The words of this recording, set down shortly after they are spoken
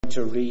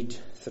to read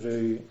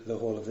through the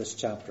whole of this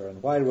chapter.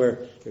 And while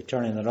you're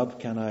turning it up,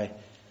 can I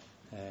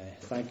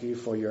thank you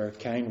for your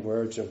kind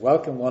words of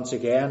welcome once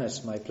again.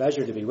 It's my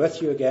pleasure to be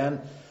with you again.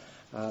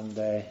 And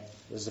this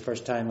is the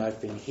first time I've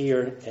been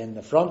here in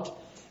the front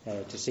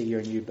to see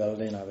your new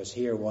building. I was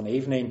here one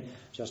evening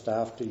just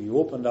after you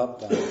opened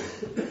up. And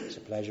it's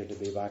a pleasure to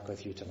be back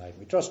with you tonight.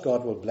 We trust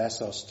God will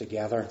bless us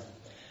together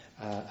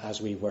as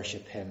we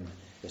worship Him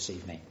this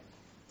evening.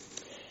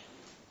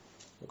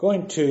 We're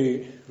going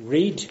to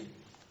read,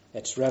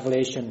 it's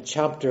Revelation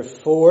chapter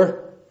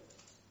 4.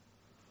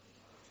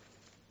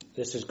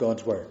 This is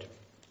God's Word.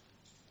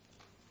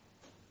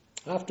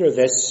 After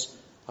this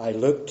I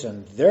looked,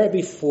 and there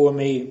before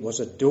me was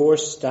a door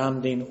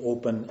standing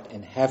open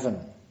in heaven.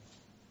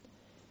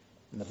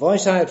 And the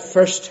voice I had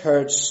first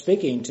heard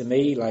speaking to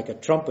me like a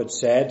trumpet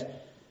said,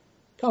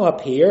 "Come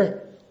up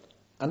here,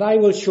 and I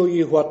will show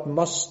you what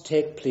must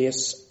take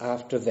place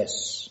after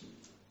this."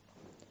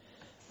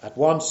 At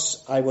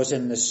once I was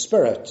in the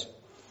Spirit,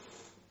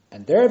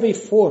 and there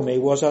before me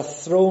was a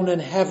throne in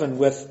heaven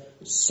with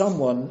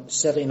someone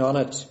sitting on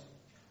it.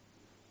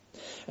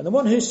 And the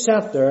one who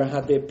sat there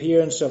had the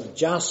appearance of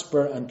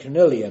jasper and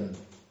carnelian.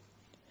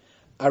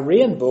 A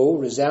rainbow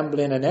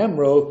resembling an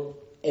emerald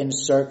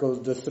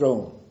encircled the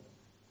throne.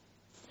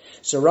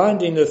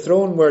 Surrounding the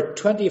throne were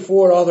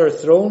 24 other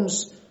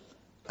thrones,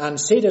 and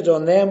seated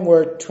on them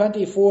were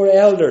 24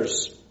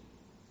 elders.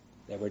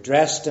 They were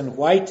dressed in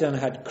white and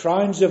had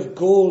crowns of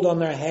gold on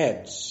their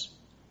heads.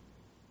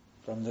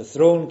 From the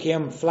throne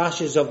came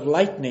flashes of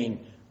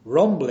lightning,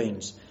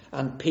 rumblings,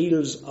 and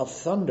peals of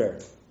thunder.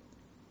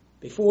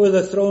 Before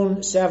the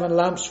throne 7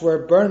 lamps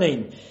were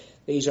burning.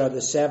 These are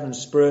the 7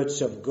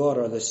 spirits of God,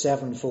 or the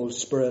sevenfold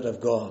Spirit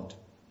of God.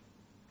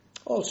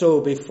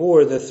 Also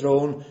before the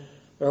throne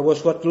there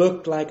was what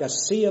looked like a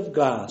sea of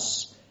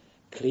glass,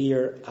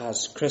 clear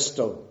as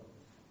crystal.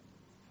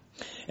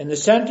 In the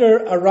center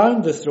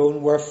around the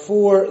throne were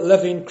 4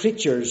 living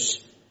creatures,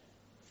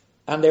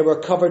 and they were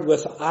covered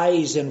with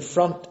eyes in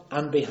front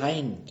and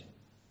behind.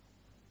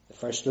 The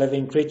first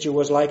living creature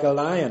was like a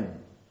lion.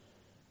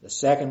 The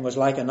second was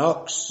like an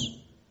ox.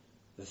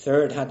 The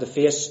third had the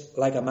face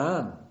like a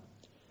man.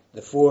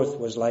 The fourth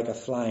was like a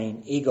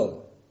flying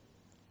eagle.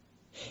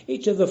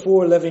 Each of the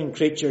 4 living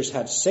creatures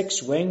had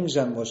 6 wings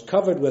and was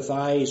covered with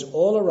eyes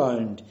all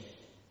around,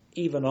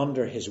 even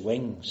under his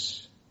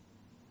wings.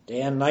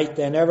 Day and night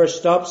they never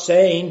stopped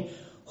saying,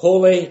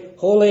 "Holy,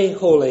 holy,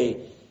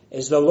 holy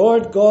is the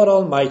Lord God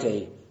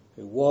Almighty,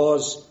 who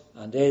was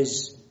and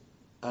is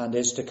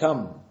to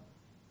come."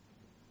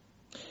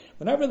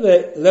 Whenever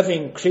the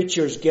living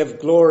creatures give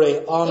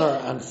glory, honor,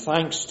 and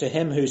thanks to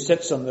Him who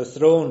sits on the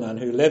throne and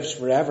who lives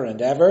forever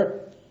and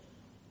ever,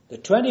 the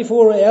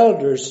 24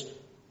 elders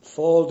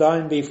fall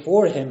down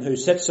before Him who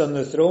sits on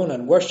the throne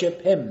and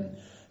worship Him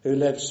who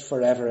lives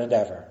forever and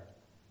ever.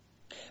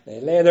 They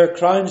lay their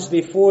crowns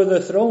before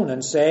the throne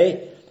and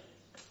say,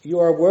 "You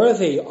are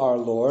worthy, our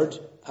Lord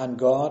and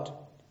God,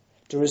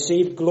 to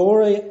receive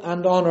glory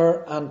and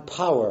honor and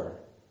power,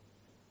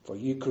 for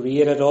you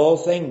created all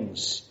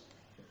things,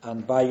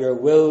 and by your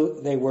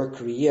will they were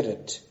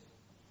created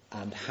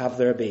and have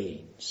their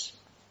beings."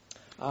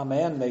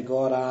 Amen. May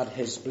God add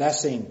His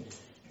blessing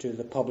to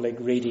the public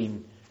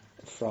reading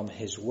from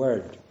His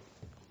Word.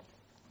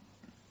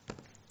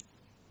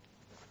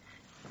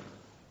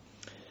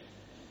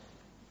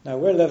 Now,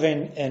 we're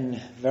living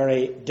in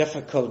very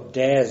difficult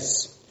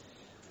days,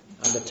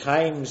 and the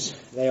times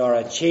they are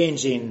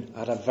a-changing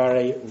at a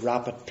very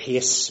rapid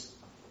pace.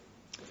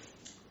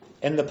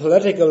 In the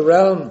political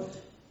realm,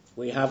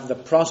 we have the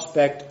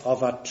prospect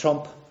of a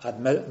Trump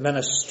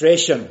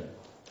administration.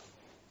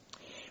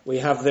 We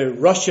have the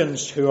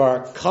Russians who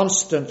are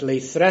constantly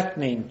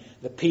threatening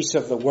the peace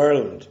of the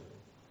world.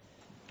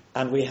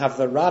 And we have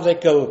the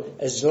radical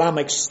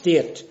Islamic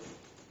State,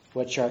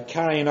 which are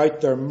carrying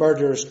out their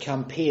murderous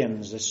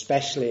campaigns,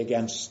 especially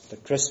against the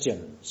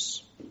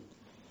Christians.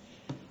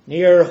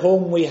 Near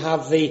home we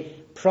have the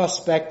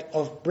prospect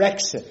of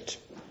Brexit,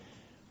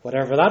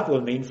 whatever that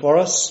will mean for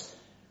us,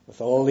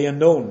 with all the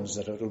unknowns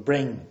that it will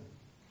bring.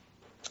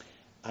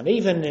 And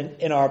even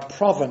in our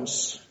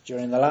province,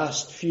 during the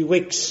last few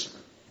weeks,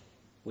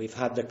 we've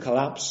had the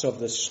collapse of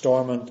the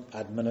Stormont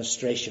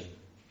administration.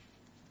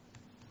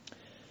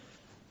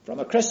 From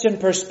a Christian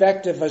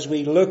perspective, as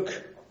we look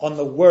on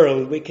the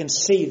world, we can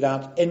see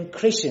that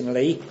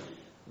increasingly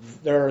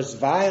there is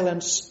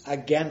violence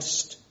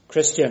against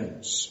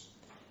Christians.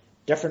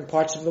 Different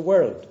parts of the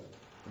world,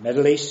 the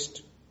Middle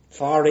East,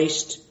 Far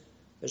East,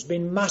 there's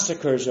been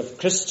massacres of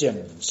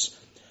Christians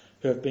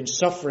who have been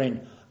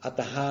suffering at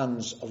the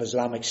hands of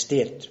Islamic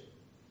State.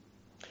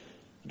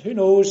 And who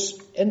knows,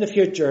 in the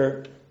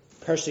future,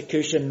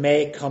 persecution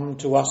may come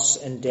to us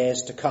in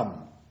days to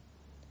come.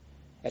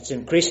 It's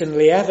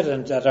increasingly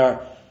evident that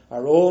our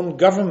own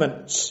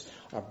governments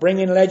are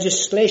bringing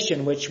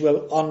legislation which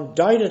will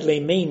undoubtedly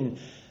mean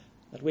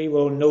that we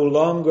will no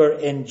longer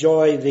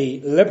enjoy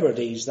the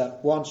liberties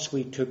that once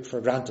we took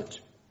for granted.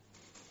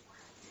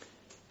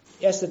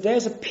 Yes, the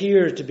days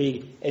appear to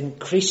be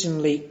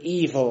increasingly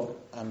evil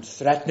and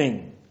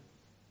threatening.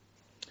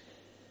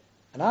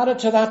 And added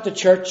to that, the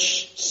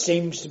church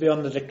seems to be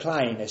on the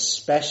decline,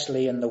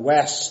 especially in the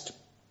West.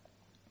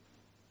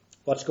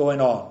 What's going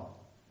on?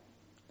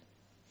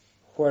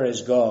 Where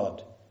is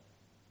God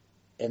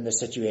in the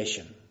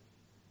situation?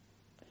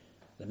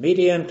 The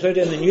media,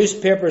 including the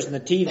newspapers and the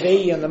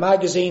TV and the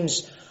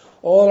magazines,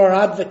 all are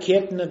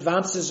advocating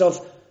advances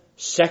of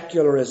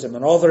secularism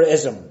and other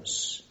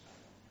isms.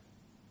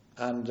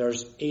 And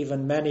there's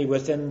even many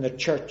within the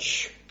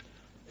church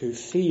who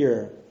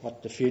fear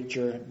what the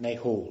future may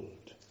hold.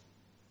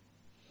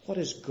 What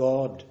is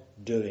God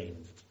doing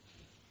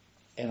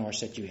in our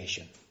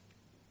situation?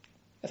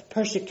 If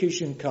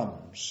persecution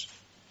comes,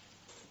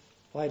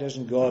 why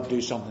doesn't God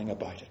do something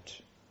about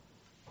it?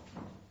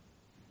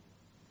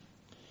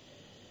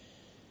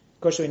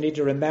 Of course, we need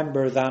to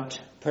remember that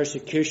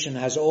persecution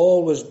has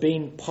always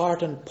been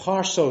part and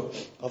parcel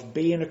of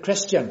being a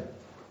Christian.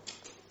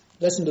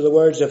 Listen to the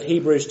words of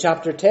Hebrews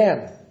chapter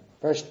 10.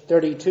 Verse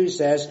 32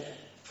 says,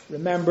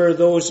 "Remember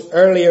those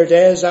earlier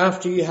days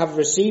after you have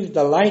received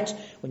the light,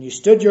 when you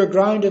stood your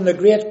ground in the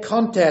great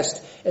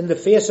contest in the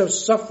face of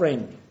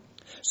suffering.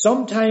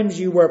 Sometimes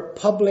you were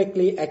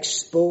publicly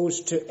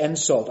exposed to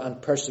insult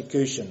and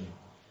persecution.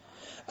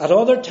 At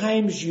other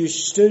times you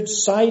stood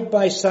side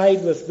by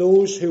side with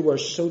those who were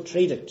so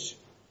treated.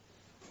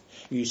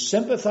 You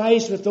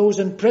sympathized with those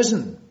in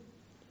prison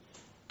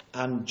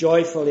and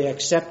joyfully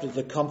accepted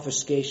the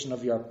confiscation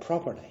of your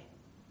property."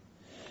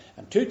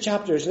 And 2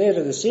 chapters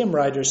later, the same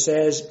writer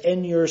says,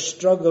 "In your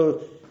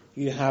struggle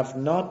you have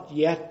not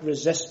yet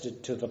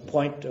resisted to the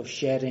point of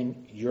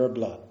shedding your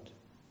blood."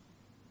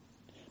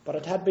 But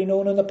it had been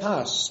known in the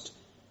past,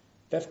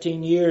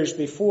 15 years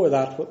before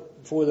that,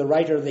 before the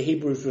writer of the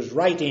Hebrews was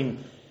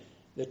writing,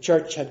 the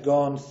church had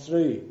gone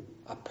through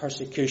a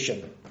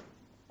persecution.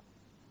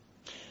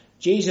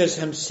 Jesus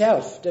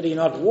himself, did he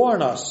not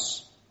warn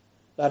us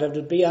that it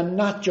would be a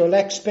natural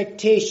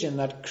expectation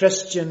that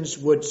Christians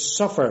would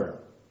suffer?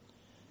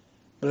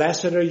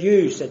 "Blessed are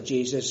you," said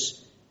Jesus,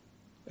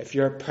 "if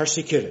you're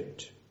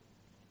persecuted.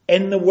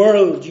 In the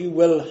world you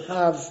will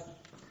have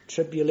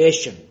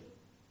tribulation."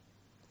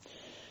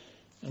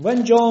 And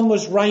when John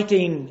was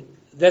writing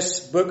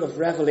this book of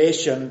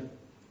Revelation,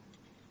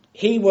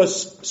 he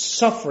was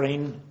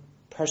suffering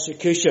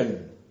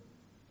persecution.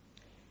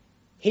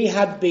 He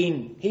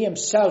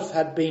himself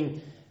had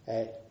been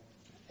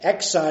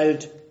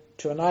exiled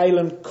to an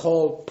island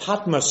called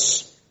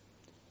Patmos.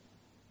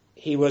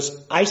 He was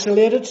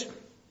isolated.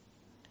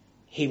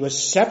 He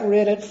was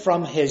separated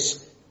from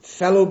his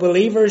fellow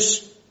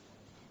believers.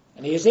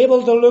 And he is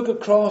able to look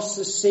across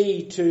the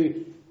sea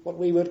to what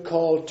we would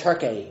call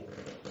Turkey,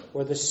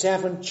 where the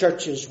 7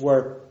 churches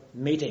were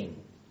meeting.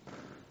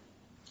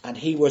 And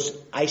he was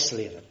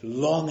isolated,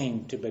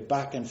 longing to be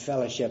back in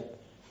fellowship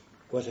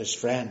with his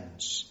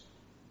friends,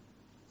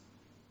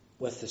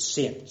 with the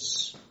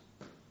saints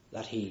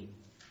that he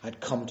had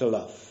come to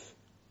love.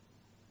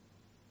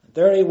 And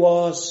there he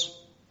was,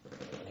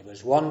 and he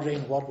was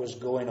wondering what was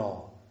going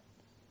on.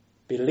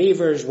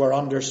 Believers were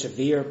under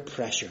severe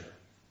pressure.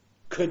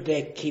 Could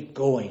they keep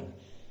going?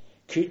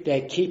 Could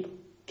they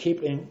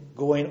keeping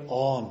going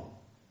on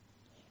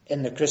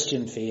in the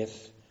Christian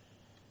faith?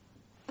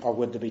 Or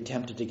would they be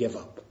tempted to give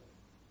up?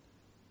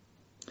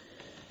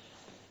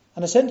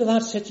 And it's into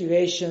that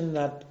situation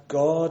that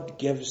God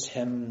gives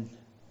him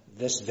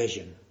this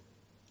vision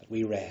that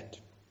we read.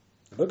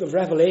 The book of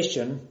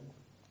Revelation,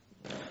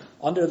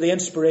 under the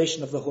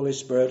inspiration of the Holy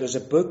Spirit, is a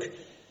book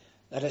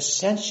that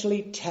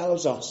essentially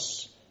tells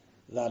us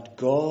that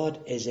God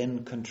is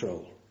in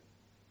control.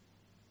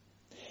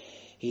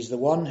 He's the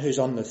one who's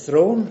on the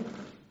throne.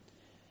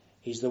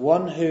 He's the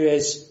one who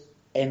is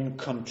in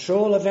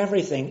control of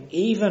everything,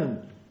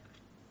 even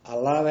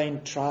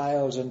allowing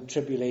trials and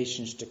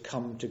tribulations to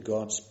come to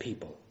God's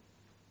people.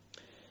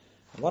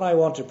 And what I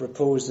want to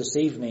propose this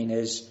evening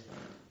is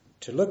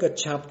to look at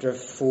chapter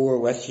 4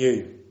 with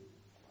you.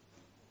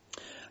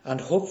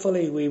 And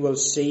hopefully we will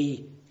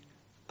see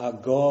a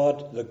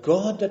God, the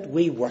God that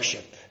we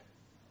worship,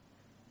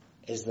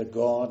 is the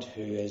God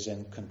who is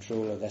in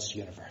control of this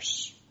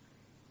universe.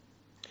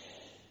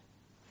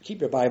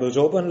 Keep your Bibles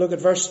open. Look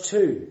at verse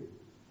 2.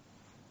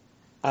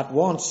 At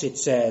once it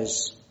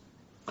says,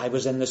 "I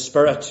was in the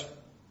Spirit."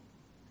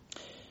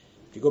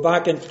 If you go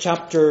back in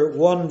chapter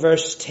 1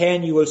 verse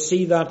 10, you will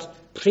see that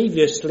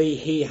previously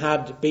he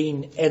had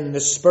been in the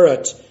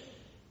Spirit.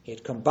 He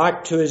had come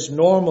back to his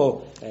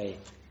normal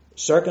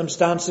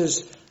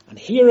circumstances, and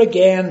here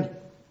again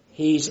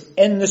he's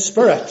in the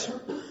Spirit.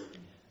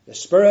 The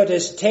Spirit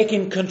is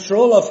taking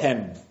control of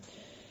him.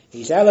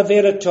 He's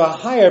elevated to a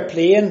higher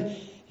plane.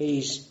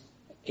 He's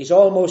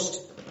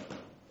almost,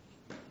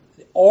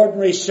 the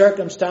ordinary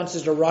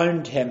circumstances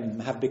around him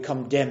have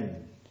become dim.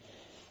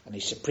 And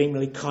he's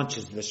supremely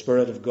conscious that the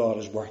Spirit of God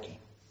is working.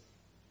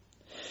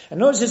 And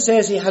notice it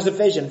says he has a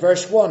vision.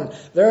 Verse 1,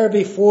 "There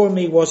before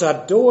me was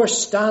a door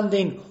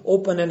standing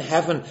open in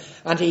heaven,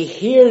 and he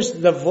hears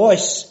the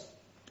voice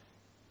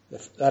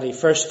that he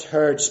first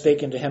heard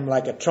speaking to him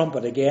like a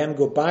trumpet." Again,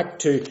 go back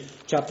to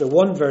chapter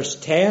 1 verse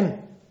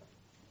 10.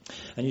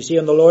 And you see,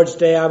 on the Lord's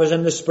day I was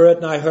in the Spirit,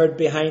 and I heard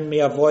behind me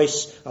a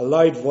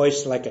loud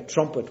voice like a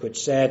trumpet,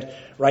 which said,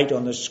 "Write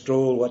on the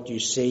scroll what you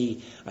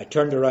see." I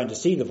turned around to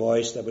see the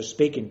voice that was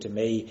speaking to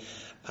me,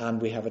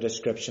 and we have a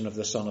description of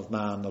the Son of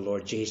Man, the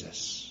Lord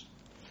Jesus.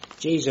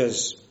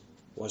 Jesus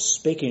was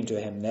speaking to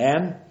him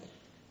then,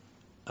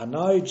 and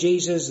now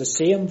Jesus, the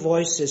same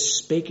voice, is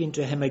speaking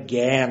to him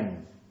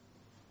again.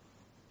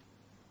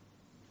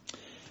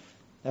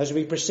 As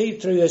we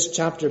proceed through this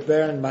chapter,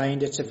 bear in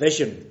mind it's a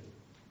vision.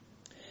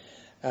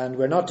 And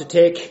we're not to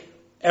take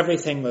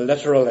everything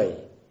literally.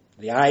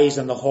 The eyes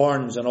and the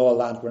horns and all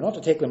that. We're not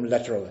to take them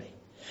literally.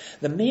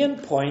 The main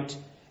point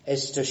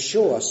is to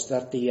show us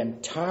that the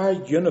entire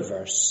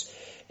universe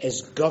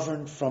is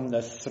governed from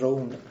the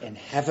throne in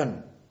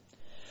heaven,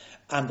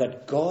 and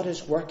that God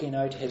is working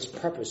out his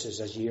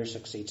purposes as year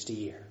succeeds to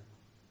year.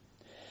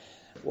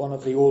 One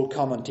of the old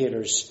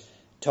commentators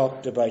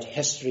talked about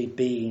history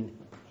being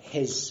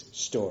his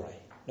story.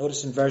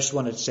 Notice in verse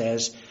 1 it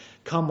says,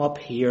 "Come up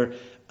here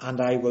and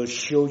I will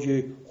show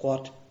you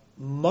what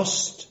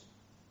must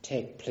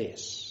take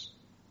place."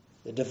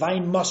 The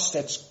divine must,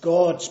 it's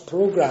God's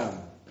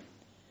program.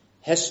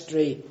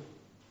 History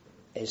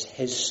is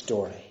his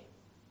story.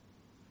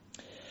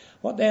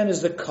 What then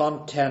is the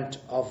content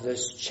of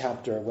this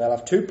chapter? Well, I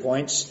have 2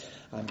 points.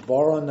 I'm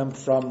borrowing them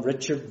from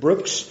Richard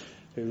Brooks,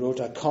 who wrote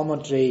a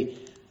commentary,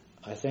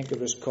 I think it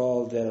was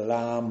called The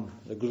Lamb,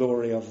 The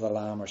Glory of the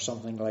Lamb, or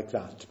something like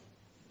that.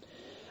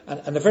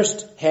 And the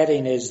first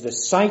heading is the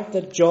sight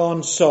that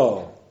John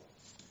saw.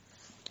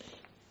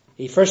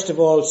 He first of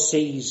all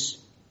sees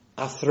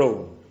a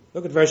throne.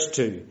 Look at verse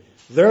 2.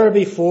 "There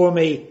before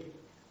me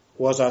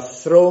was a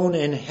throne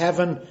in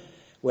heaven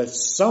with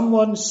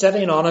someone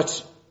sitting on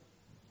it."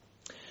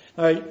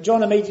 Now,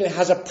 John immediately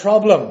has a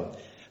problem,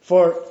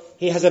 for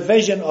he has a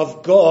vision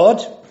of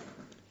God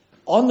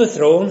on the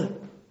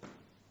throne.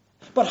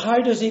 But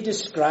how does he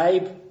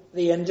describe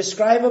the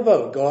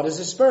indescribable? God is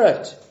a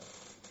spirit.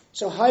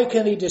 So how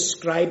can he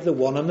describe the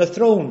one on the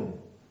throne?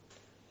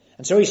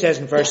 And so he says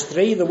in verse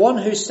 3, "The one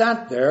who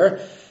sat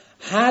there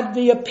had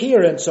the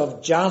appearance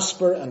of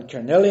jasper and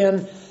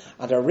carnelian,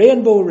 and a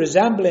rainbow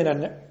resembling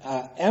an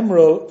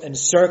emerald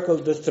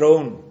encircled the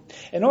throne."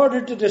 In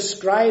order to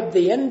describe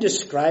the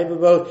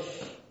indescribable,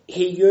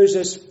 he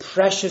uses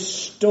precious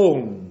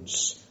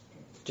stones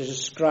to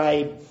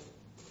describe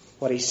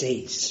what he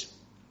sees.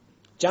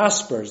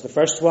 Jasper is the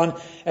first one.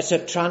 It's a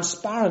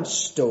transparent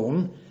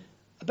stone,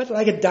 a bit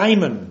like a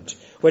diamond,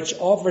 which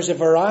offers a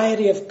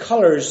variety of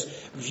colours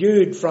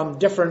viewed from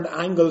different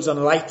angles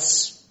and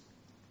lights.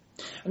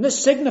 And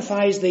this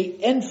signifies the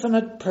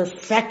infinite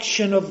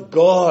perfection of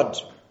God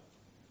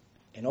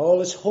in all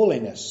his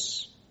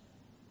holiness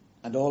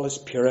and all his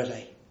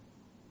purity.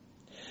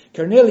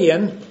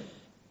 Carnelian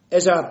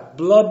is a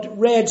blood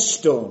red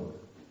stone,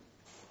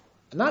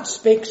 and that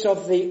speaks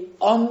of the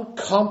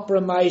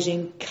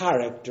uncompromising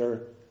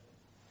character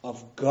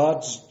of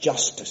God's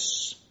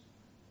justice.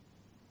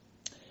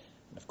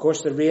 Of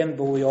course, the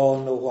rainbow, we all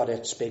know what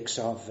it speaks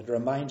of. It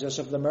reminds us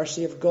of the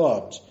mercy of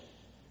God.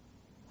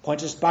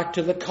 Points us back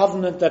to the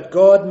covenant that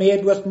God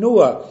made with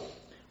Noah,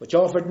 which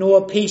offered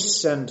Noah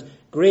peace and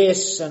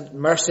grace and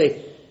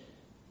mercy.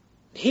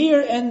 Here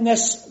in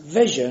this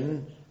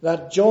vision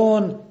that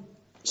John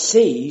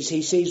sees,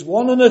 he sees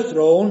one on the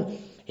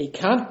throne. He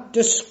can't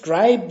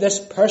describe this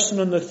person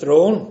on the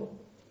throne,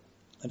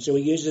 and so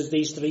he uses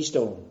these 3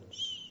 stones.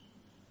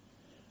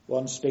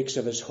 One speaks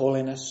of his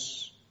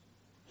holiness.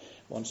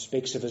 One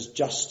speaks of his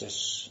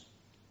justice.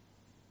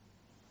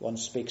 One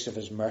speaks of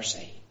his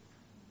mercy.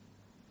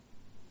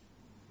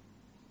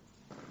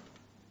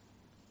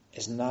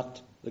 Isn't that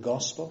the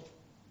gospel?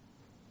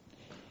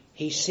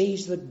 He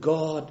sees the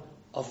God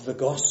of the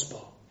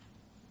gospel.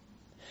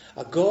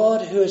 A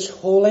God who is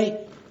holy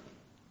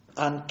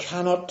and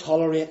cannot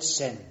tolerate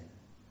sin.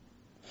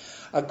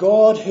 A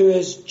God who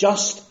is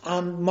just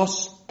and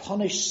must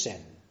punish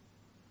sin.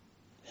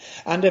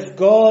 And if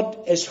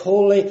God is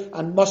holy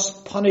and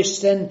must punish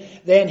sin,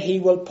 then he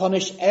will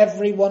punish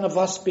every one of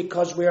us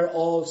because we are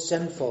all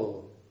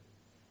sinful.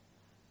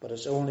 But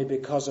it's only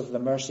because of the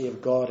mercy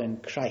of God in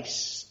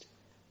Christ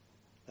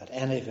that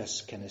any of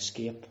us can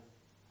escape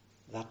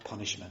that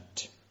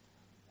punishment.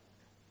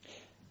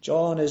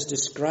 John is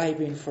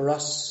describing for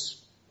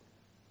us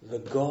the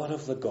God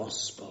of the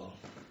gospel.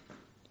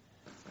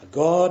 A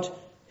God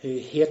who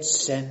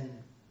hates sin,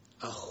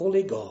 a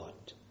holy God,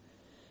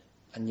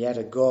 and yet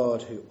a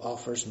God who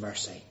offers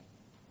mercy.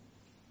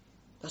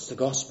 That's the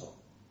gospel.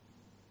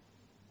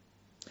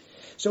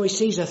 So he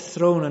sees a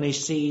throne and he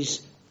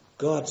sees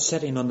God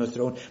sitting on the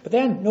throne. But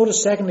then,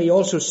 notice secondly, he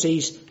also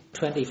sees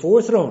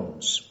 24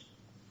 thrones.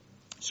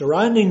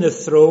 Surrounding the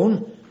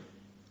throne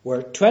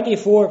were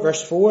 24,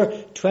 verse 4,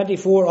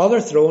 24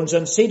 other thrones,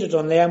 and seated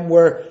on them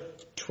were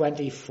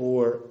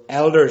 24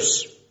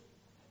 elders.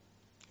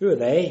 Who are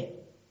they?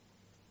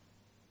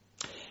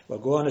 Well,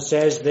 go on, it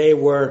says they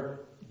were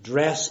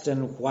dressed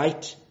in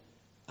white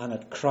and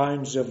had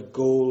crowns of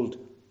gold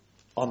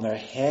on their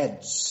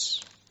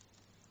heads.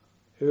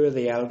 Who are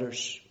the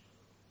elders?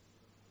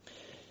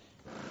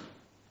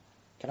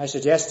 Can I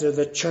suggest to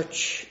the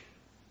church,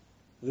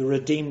 the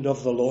redeemed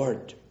of the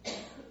Lord?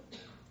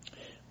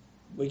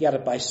 We get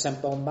it by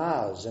simple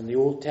maths. In the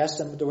Old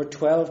Testament there were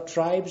 12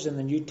 tribes, in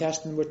the New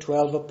Testament were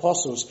 12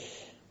 apostles.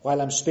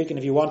 While I'm speaking,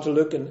 if you want to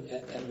look in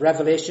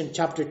Revelation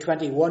chapter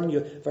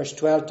 21, verse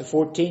 12 to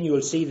 14, you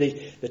will see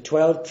the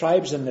 12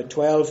 tribes and the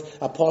 12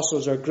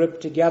 apostles are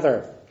grouped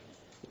together.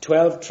 The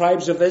 12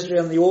 tribes of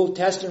Israel in the Old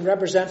Testament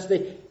represents the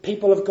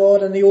people of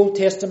God in the Old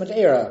Testament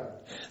era.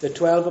 The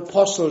 12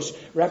 apostles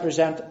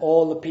represent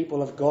all the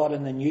people of God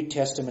in the New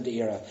Testament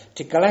era.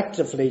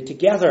 Collectively,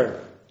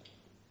 together,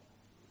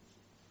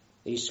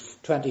 these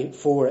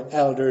 24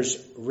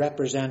 elders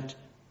represent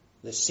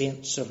the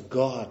saints of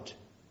God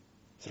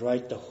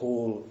throughout the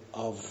whole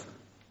of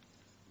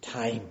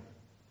time.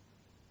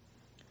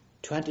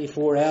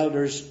 24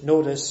 elders,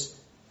 notice,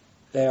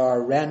 they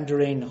are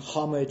rendering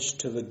homage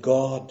to the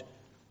God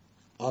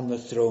on the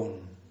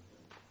throne.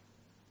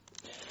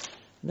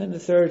 And then the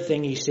third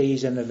thing he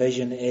sees in the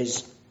vision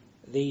is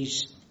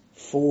these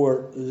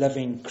 4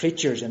 living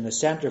creatures. In the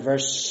center,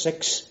 verse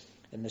 6,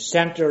 in the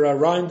center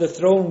around the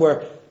throne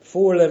were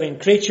 4 living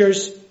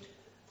creatures,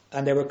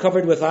 and they were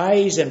covered with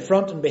eyes in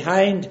front and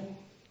behind.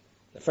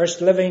 The first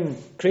living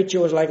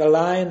creature was like a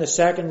lion, the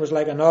second was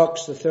like an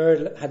ox, the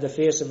third had the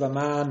face of a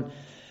man,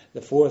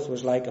 the fourth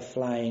was like a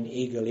flying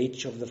eagle.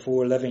 Each of the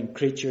 4 living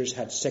creatures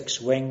had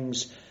 6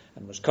 wings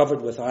and was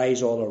covered with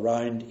eyes all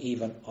around,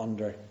 even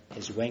under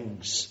his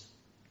wings.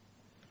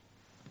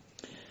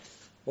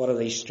 What are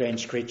these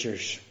strange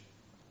creatures?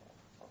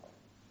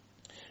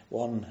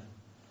 One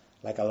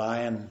like a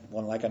lion,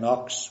 one like an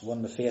ox,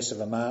 one the face of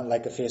a man,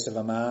 like the face of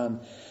a man,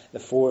 the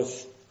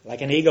fourth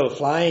like an eagle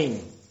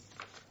flying.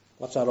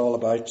 What's that all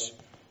about?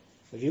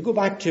 If you go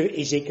back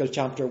to Ezekiel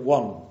chapter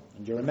 1,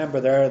 and you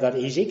remember there that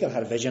Ezekiel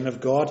had a vision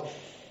of God,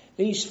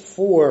 these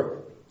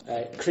 4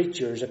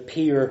 creatures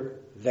appear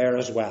there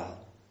as well.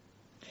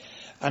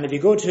 And if you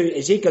go to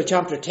Ezekiel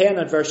chapter 10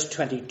 and verse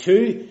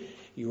 22,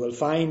 you will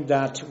find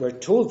that we're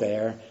told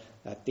there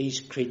that these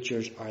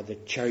creatures are the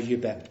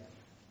cherubim.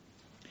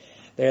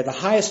 They're the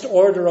highest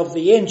order of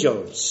the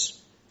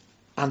angels,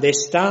 and they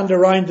stand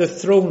around the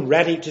throne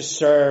ready to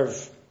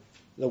serve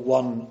the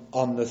one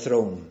on the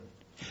throne.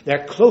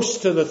 They're close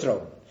to the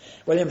throne.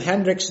 William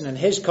Hendrickson in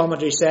his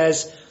commentary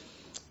says,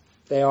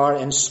 they are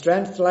in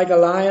strength like a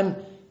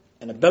lion,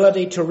 in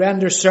ability to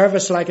render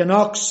service like an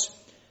ox.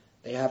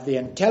 They have the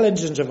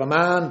intelligence of a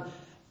man,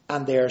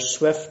 and they are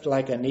swift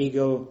like an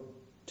eagle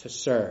to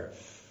serve.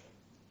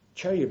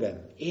 Cherubim,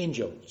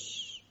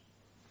 angels,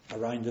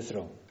 around the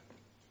throne.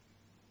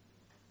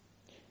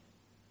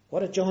 What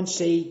did John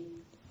see?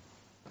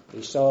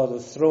 He saw the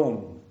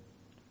throne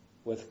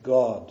with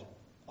God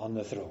on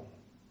the throne.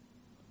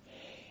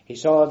 He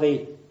saw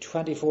the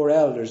 24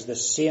 elders, the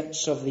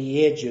saints of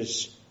the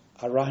ages,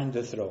 around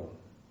the throne.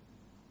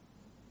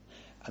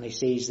 And he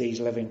sees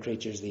these living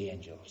creatures, the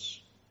angels.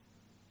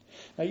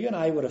 Now you and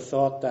I would have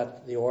thought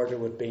that the order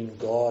would be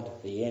God,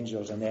 the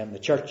angels, and then the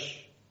church.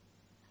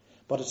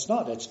 But it's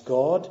not. It's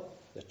God,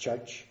 the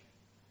church,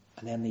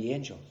 and then the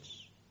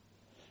angels.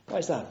 Why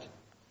is that?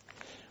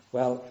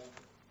 Well,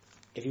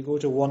 if you go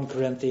to 1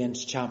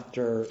 Corinthians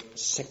chapter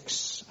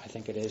 6, I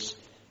think it is.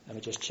 Let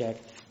me just check.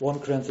 1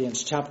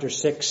 Corinthians chapter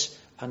 6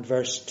 and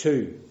verse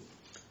 2.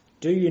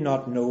 Do you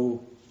not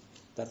know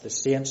that the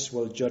saints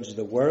will judge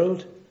the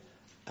world?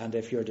 And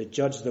if you're to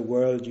judge the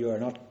world, you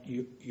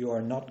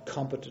are not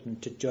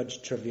competent to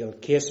judge trivial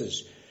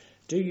cases.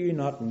 Do you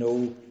not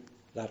know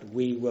that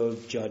we will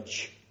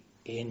judge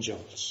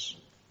angels?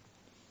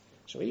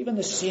 So even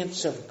the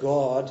saints of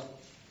God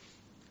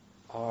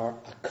are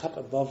a cut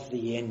above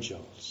the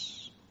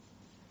angels.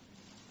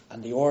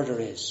 And the order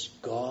is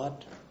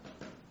God,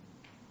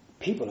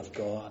 people of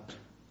God,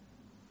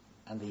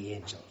 and the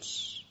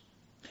angels.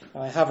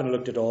 Now, I haven't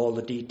looked at all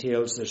the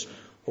details. There's a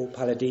whole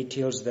pile of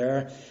details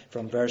there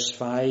from verse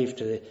 5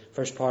 to the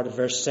first part of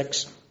verse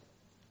 6.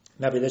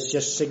 Maybe this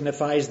just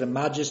signifies the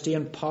majesty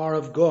and power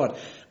of God.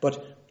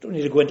 But don't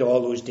need to go into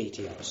all those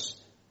details.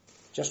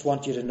 Just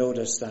want you to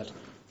notice that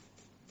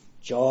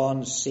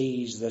John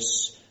sees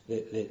this,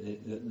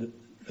 the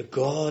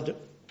God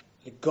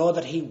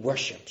that he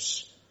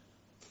worships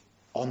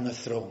on the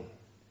throne.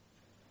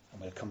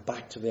 And we'll come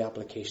back to the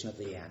application at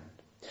the end.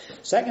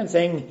 Second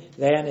thing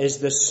then is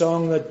the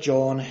song that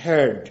John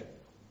heard.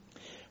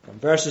 From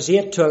verses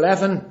 8 to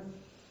 11,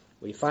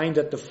 we find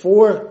that the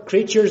 4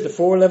 creatures, the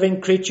 4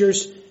 living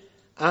creatures,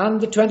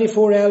 and the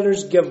 24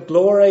 elders give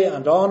glory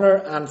and honour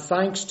and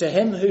thanks to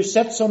him who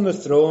sits on the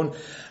throne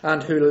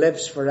and who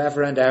lives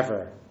forever and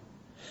ever.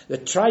 The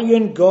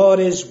triune God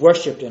is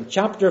worshipped. In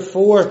chapter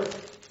 4,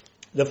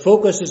 the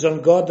focus is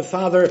on God the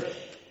Father.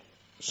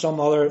 Some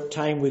other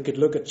time we could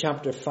look at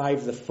chapter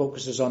 5, the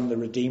focus is on the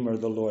Redeemer,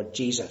 the Lord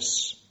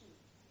Jesus.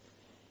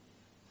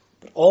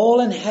 But all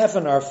in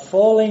heaven are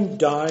falling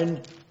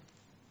down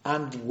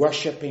and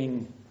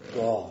worshipping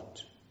God.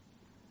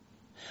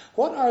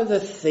 What are the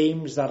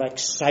themes that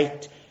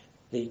excite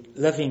the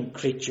living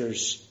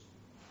creatures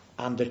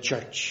and the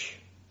church?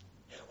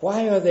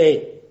 Why are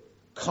they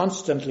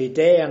constantly,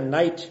 day and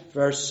night,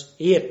 verse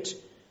 8,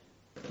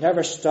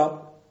 never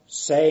stop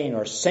saying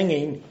or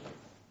singing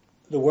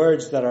the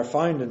words that are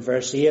found in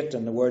verse 8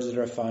 and the words that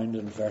are found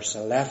in verse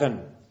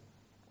 11.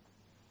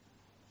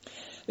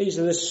 These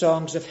are the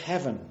songs of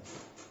heaven,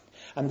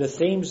 and the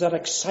themes that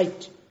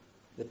excite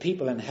the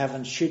people in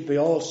heaven should be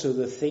also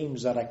the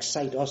themes that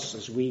excite us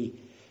as we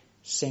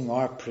sing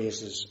our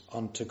praises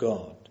unto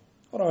God.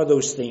 What are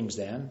those themes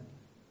then?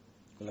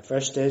 Well, the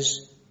first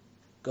is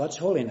God's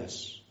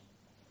holiness.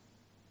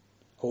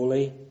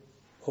 Holy,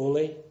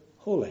 holy,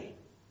 holy.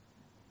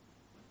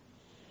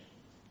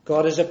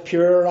 God is of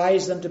purer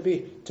eyes than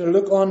to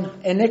look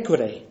on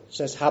iniquity,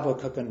 says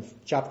Habakkuk in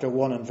chapter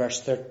 1 and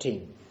verse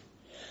 13.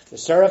 The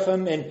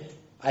seraphim in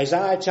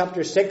Isaiah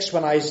chapter 6,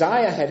 when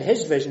Isaiah had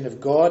his vision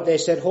of God, they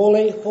said,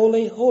 Holy,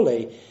 holy,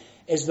 holy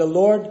is the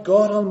Lord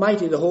God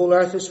Almighty. The whole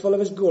earth is full of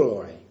his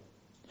glory.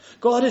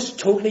 God is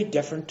totally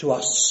different to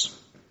us.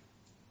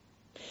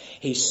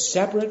 He's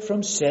separate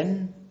from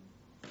sin.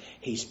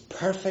 He's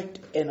perfect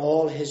in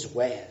all his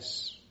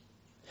ways.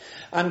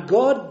 And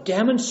God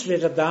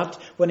demonstrated that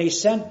when he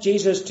sent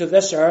Jesus to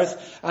this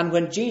earth and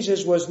when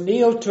Jesus was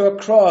nailed to a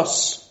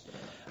cross.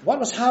 What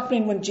was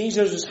happening when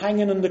Jesus was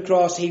hanging on the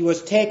cross? He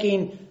was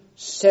taking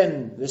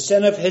sin, the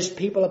sin of his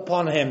people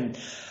upon him.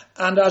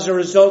 And as a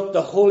result,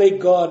 the holy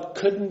God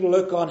couldn't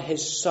look on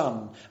his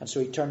Son. And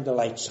so he turned the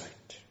lights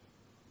out.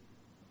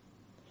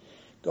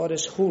 God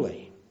is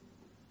holy.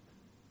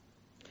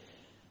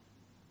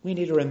 We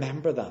need to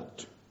remember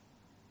that.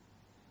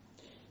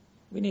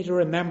 We need to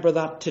remember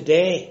that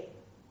today.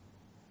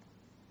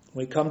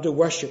 When we come to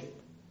worship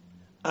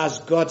as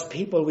God's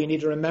people, we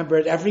need to remember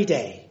it every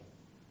day.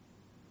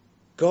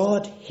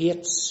 God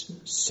hates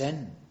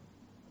sin.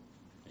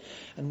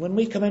 And when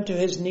we come into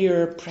his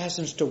near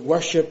presence to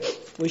worship,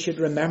 we should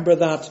remember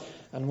that.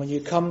 And when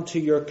you come to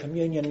your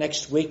communion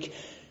next week,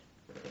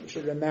 you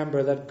should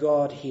remember that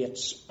God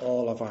hates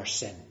all of our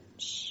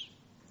sins.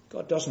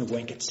 God doesn't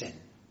wink at sin.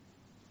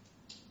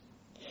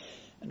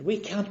 And we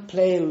can't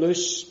play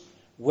loose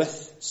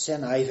with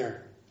sin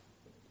either.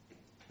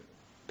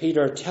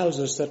 Peter tells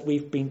us that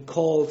we've been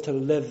called to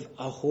live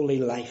a holy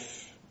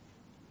life.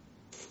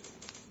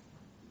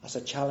 That's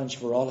a challenge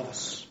for all of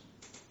us.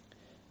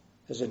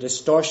 There's a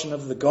distortion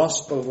of the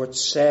gospel which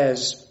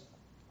says,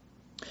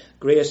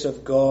 grace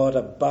of God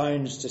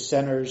abounds to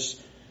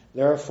sinners.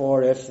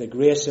 Therefore, if the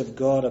grace of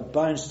God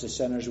abounds to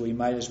sinners, we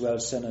might as well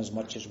sin as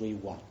much as we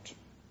want.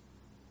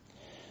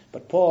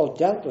 But Paul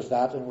dealt with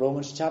that in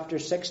Romans chapter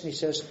 6, and he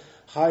says,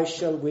 how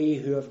shall we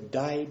who have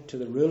died to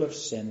the rule of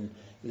sin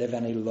live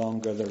any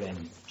longer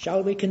therein?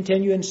 Shall we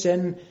continue in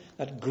sin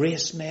that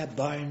grace may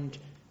abound?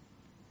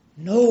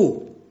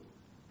 No.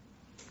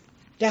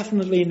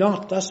 Definitely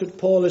not. That's what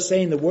Paul is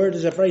saying. The word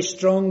is a very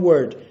strong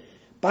word.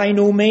 By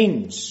no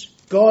means.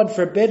 God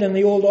forbid in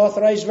the old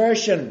authorized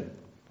version.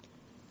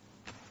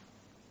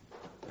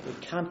 We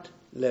can't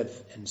live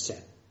in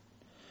sin.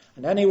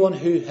 And anyone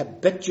who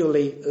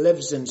habitually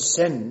lives in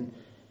sin,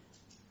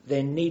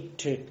 they need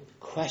to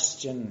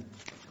question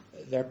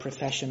their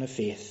profession of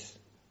faith.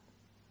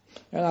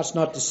 And that's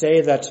not to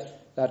say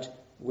that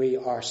we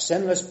are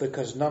sinless,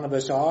 because none of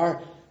us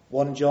are.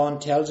 1 John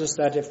tells us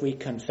that if we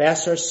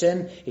confess our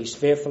sin, he's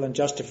faithful and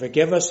just to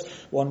forgive us.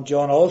 1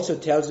 John also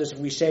tells us if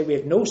we say we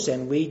have no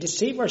sin, we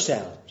deceive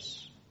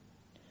ourselves.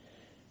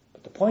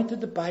 But the point that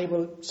the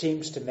Bible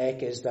seems to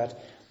make is that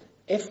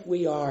if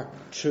we are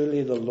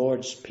truly the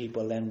Lord's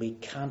people, then we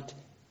can't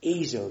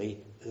easily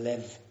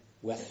live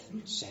with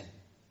sin.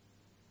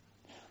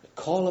 The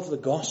call of the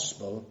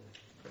gospel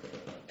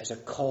is a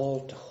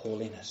call to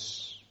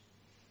holiness.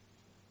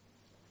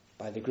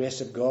 By the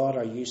grace of God,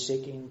 are you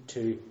seeking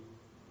to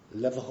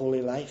live a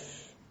holy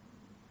life?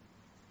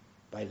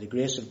 By the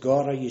grace of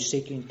God, are you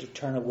seeking to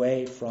turn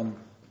away from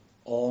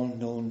all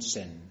known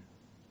sin?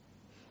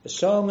 The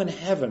song in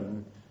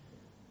heaven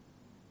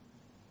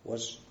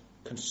was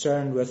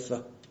concerned with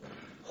the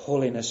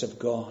holiness of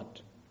God.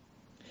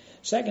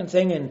 Second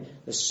thing in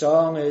the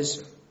song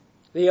is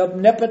the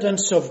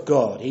omnipotence of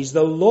God. He's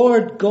the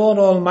Lord God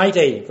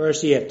Almighty,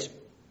 verse 8.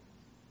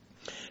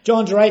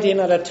 John's writing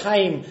at a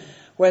time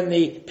when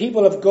the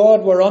people of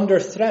God were under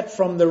threat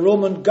from the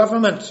Roman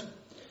government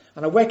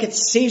and a wicked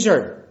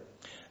Caesar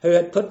who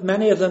had put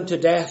many of them to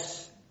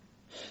death.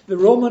 The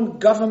Roman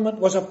government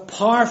was a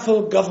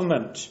powerful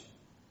government,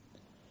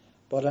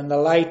 but in the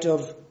light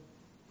of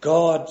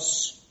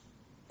God's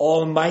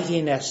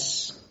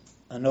almightiness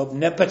and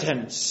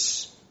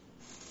omnipotence,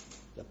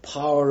 the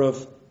power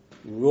of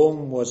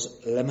Rome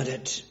was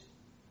limited.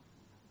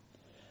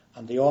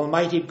 And the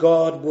Almighty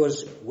God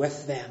was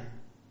with them.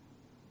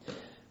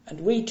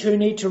 And we too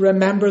need to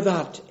remember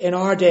that in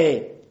our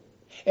day.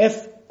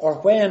 If or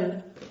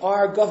when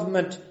our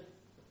government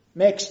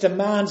makes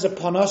demands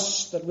upon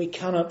us that we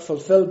cannot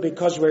fulfill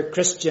because we're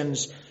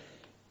Christians,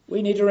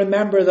 we need to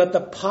remember that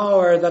the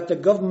power that the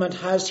government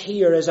has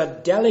here is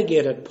a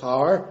delegated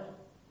power.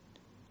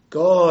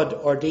 God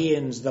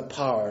ordains the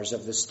powers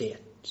of the state.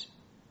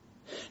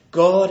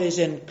 God is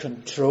in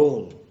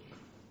control.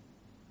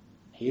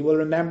 He will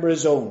remember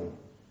his own.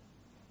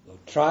 Though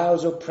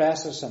trials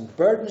oppress us and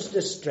burdens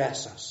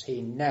distress us,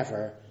 he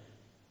never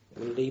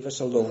will leave us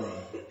alone.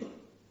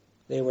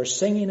 They were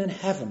singing in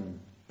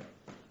heaven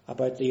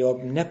about the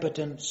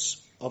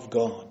omnipotence of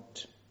God.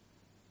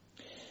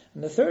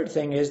 And the third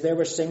thing is they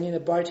were singing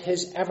about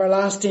his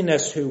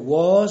everlastingness, who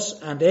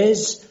was and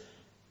is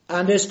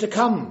to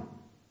come.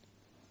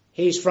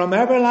 He's from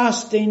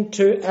everlasting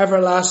to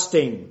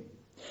everlasting.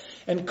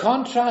 In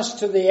contrast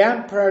to the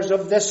emperors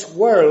of this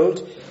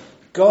world,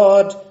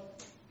 God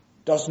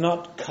does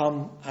not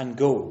come and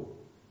go.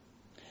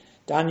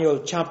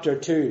 Daniel chapter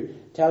 2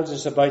 tells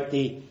us about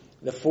the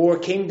four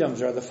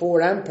kingdoms, or the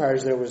four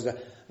empires. There was a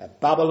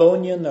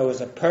Babylonian, there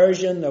was a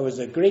Persian, there was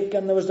a Greek,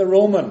 and there was the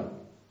Roman.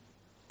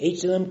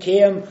 Each of them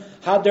came,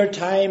 had their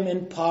time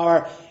in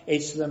power.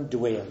 Each of them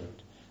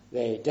dwindled.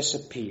 They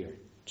disappeared.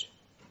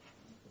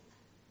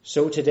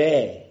 So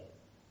today,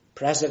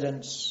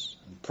 presidents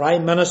and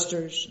prime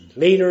ministers and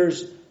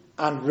leaders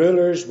and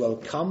rulers will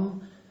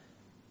come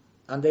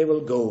and they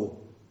will go.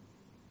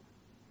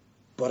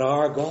 But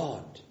our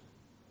God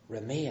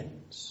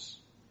remains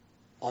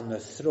on the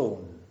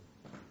throne,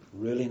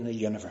 ruling the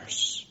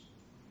universe.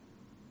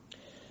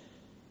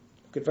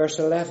 Look at verse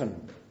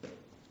 11.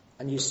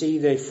 And you see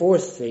the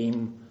fourth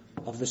theme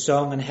of the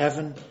song in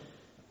heaven.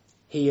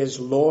 He is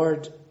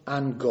Lord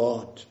and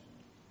God.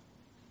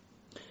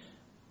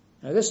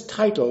 Now this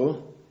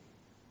title,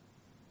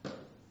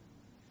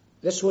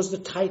 this was the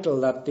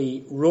title that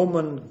the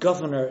Roman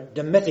governor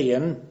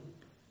Domitian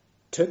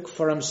took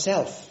for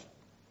himself.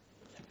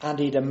 And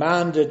he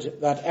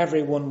demanded that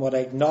everyone would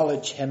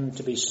acknowledge him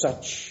to be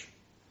such.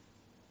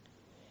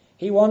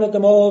 He wanted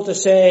them all to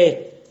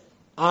say,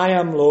 I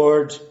am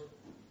Lord,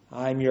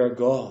 I'm your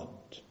God.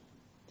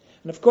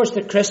 And of course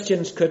the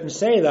Christians couldn't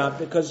say that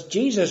because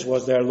Jesus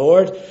was their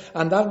Lord,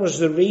 and that was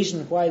the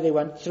reason why they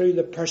went through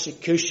the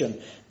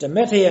persecution.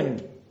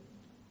 Domitian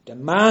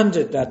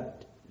demanded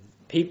that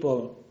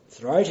people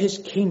throughout his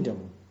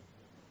kingdom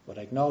would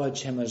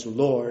acknowledge him as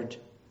Lord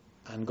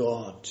and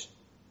God.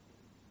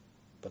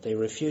 But they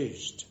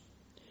refused.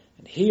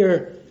 And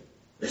here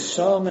the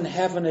song in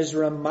heaven is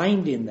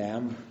reminding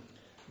them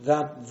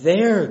that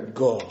their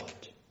God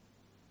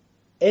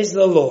is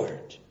the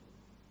Lord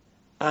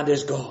and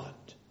is God.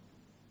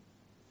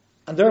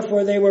 And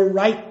therefore they were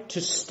right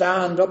to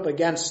stand up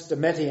against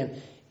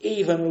Domitian,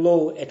 even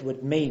though it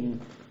would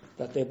mean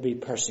that they'd be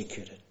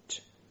persecuted.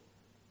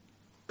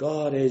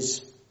 God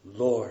is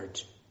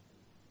Lord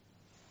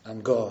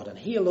and God, and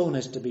he alone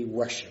is to be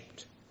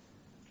worshipped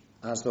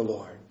as the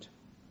Lord.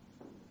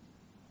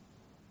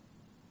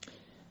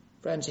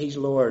 Friends, he's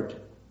Lord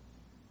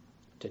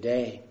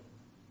today.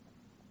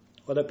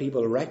 Whether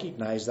people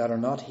recognize that or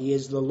not, he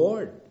is the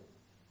Lord.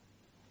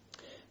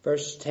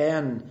 Verse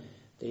 10,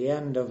 the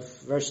end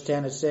of verse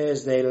 10, it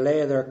says, they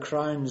lay their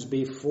crowns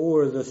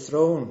before the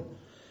throne.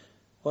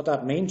 What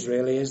that means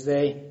really is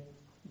they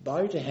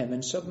bow to him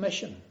in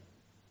submission.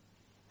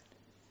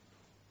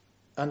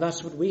 And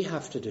that's what we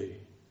have to do.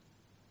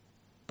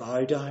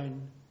 Bow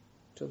down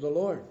to the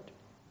Lord.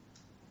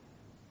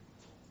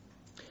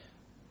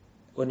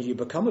 When you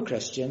become a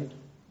Christian,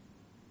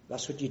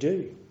 that's what you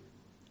do.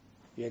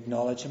 You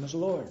acknowledge him as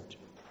Lord.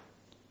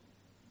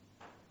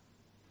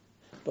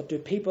 But do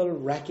people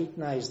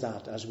recognize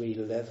that as we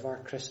live our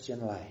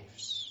Christian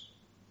lives?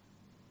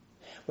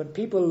 When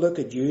people look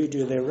at you,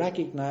 do they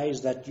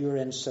recognize that you're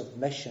in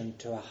submission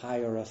to a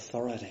higher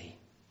authority?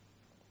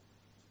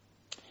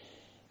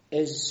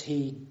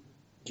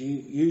 Do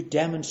you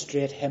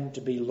demonstrate him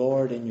to be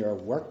Lord in your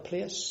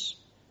workplace?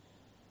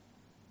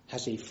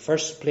 Has he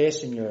first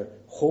place in your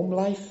home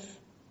life?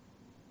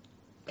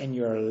 In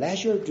your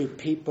leisure, do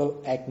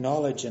people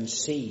acknowledge and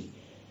see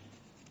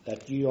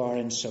that you are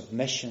in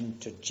submission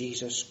to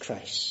Jesus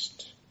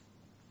Christ?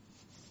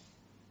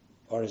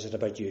 Or is it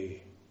about you?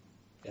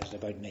 Is it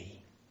about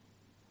me?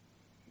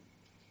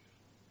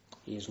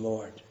 He is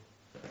Lord.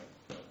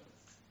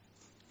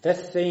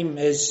 Fifth theme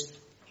is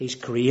he's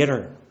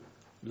Creator.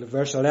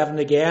 Verse 11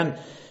 again.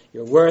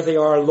 You're worthy,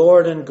 our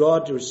Lord and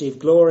God, to receive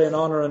glory and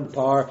honor and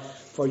power,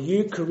 for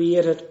you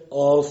created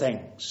all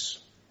things,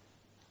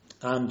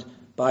 and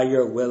by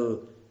your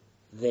will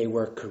they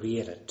were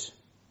created.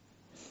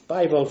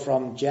 Bible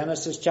from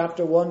Genesis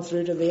chapter 1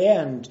 through to the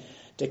end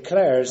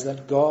declares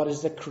that God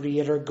is the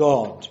Creator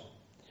God.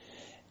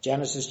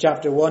 Genesis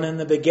chapter 1, in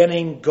the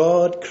beginning,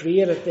 God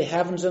created the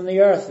heavens and the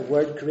earth. The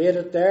word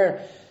created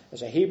there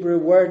is a Hebrew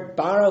word,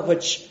 bara,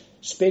 which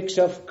speaks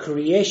of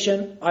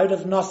creation out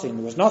of nothing.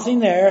 There was nothing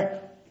there.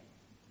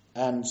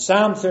 And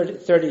Psalm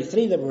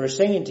 33 that we were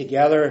singing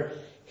together,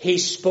 he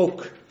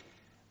spoke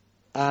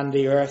and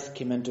the earth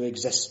came into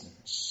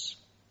existence.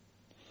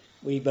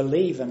 We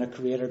believe in a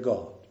Creator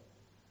God.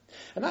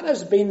 And that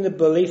has been the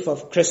belief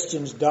of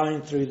Christians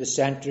down through the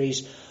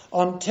centuries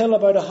until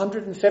about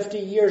 150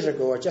 years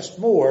ago, or just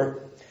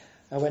more,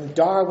 when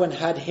Darwin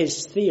had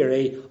his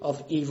theory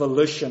of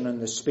evolution in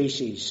the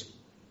species.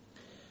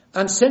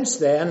 And since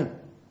then,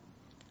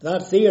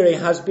 that theory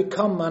has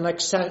become an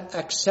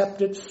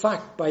accepted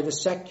fact by the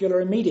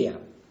secular media.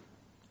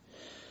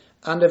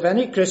 And if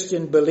any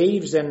Christian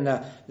believes in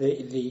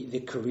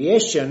the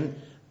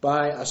creation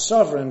by a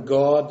sovereign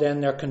God, then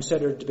they're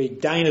considered to be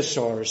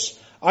dinosaurs,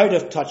 out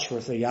of touch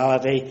with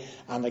reality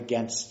and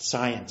against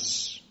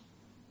science.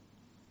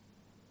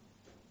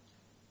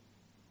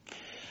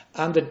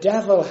 And the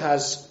devil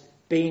has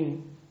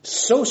been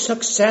so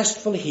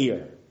successful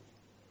here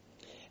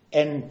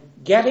in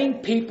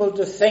getting people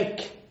to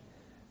think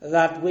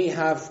that we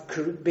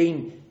haven't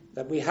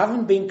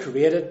been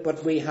created,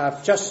 but we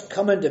have just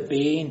come into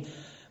being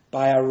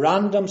by a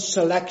random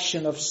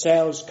selection of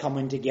cells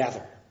coming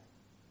together.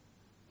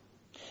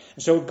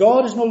 And so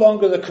God is no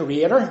longer the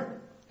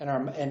creator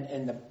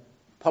in the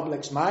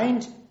public's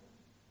mind,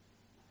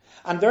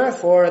 and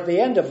therefore at the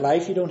end of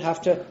life you don't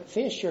have to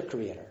face your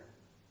creator.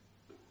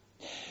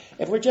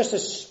 If we're just a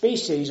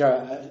species or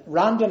a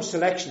random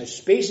selection of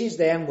species,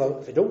 then, well,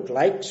 if we don't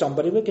like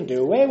somebody, we can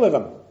do away with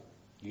them.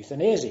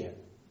 Euthanasia.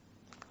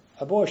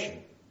 Abortion.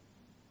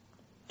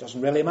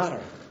 Doesn't really matter.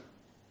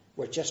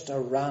 We're just a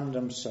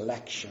random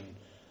selection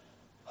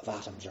of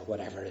atoms or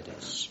whatever it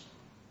is.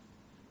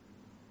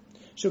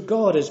 So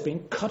God has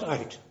been cut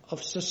out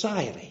of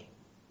society.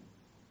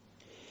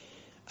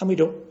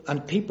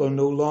 And people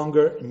no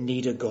longer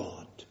need a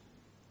God.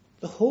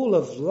 The whole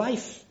of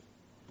life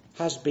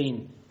has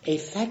been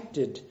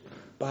affected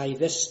by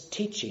this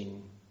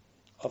teaching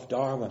of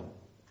Darwin.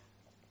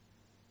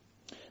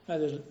 Now,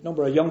 there's a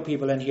number of young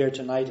people in here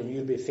tonight, and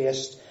you'll be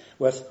faced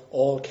with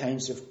all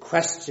kinds of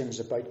questions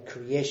about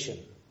creation.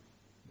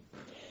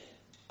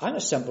 I'm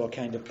a simple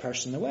kind of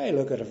person. The way I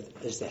look at it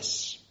is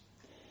this.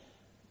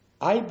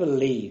 I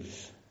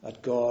believe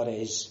that God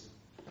is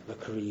the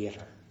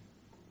creator.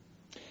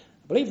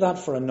 I believe that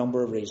for a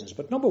number of reasons.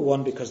 But number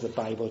one, because the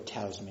Bible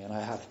tells me, and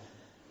I have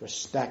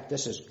respect,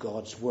 this is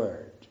God's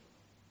word.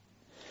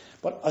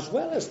 But as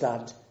well as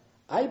that,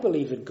 I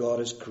believe that God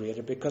is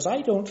creator because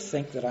I don't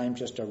think that I'm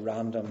just a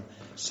random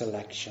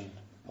selection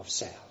of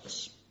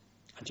cells.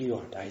 And you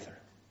aren't either.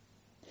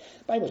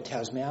 The Bible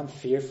tells me I'm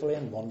fearfully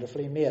and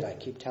wonderfully made. I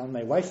keep telling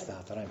my wife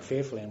that I'm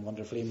fearfully and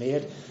wonderfully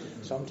made.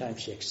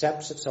 Sometimes she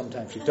accepts it,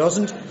 sometimes she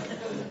doesn't.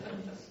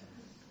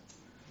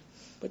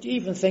 But you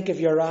even think of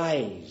your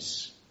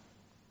eyes.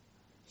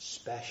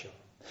 Special.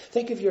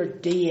 Think of your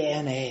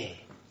DNA.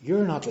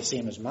 You're not the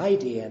same as my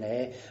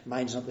DNA.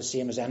 Mine's not the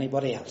same as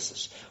anybody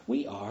else's.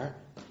 We are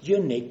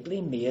uniquely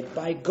made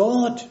by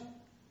God.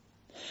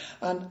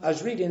 And I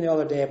was reading the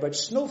other day about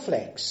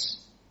snowflakes.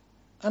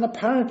 And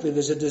apparently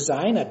there's a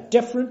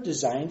different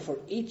design for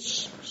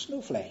each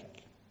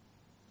snowflake.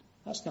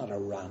 That's not a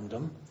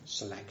random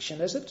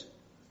selection, is it?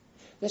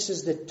 This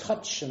is the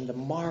touch and the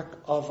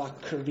mark of a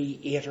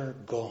creator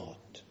God.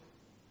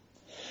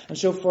 And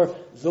so for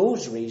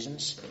those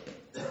reasons,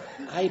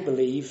 I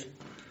believe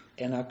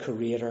in a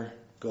creator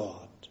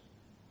God.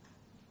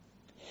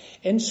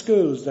 In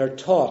schools, they're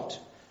taught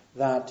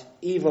that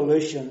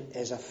evolution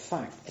is a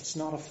fact. It's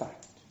not a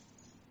fact.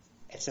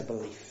 It's a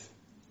belief.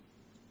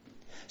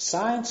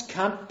 Science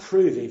can't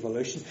prove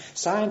evolution.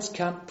 Science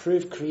can't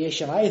prove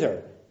creation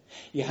either.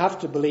 You have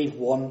to believe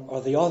one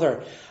or the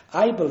other.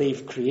 I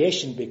believe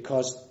creation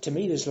because, to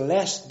me, there's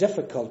less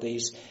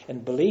difficulties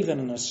in believing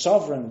in a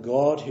sovereign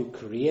God who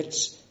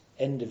creates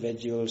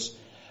individuals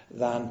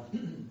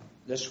than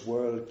this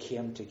world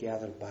came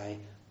together by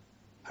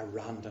a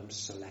random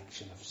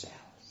selection of cells.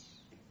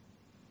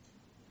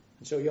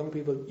 And so, young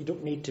people, you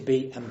don't need to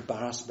be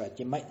embarrassed by it.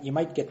 You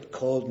might get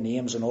called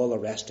names and all the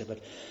rest of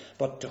it,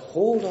 but to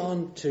hold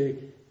on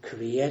to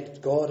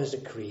create God as a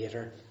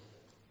creator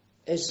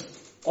is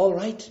all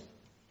right.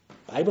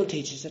 The Bible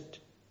teaches it,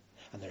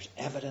 and there's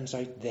evidence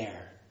out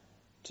there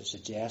to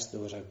suggest there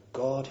was a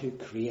God who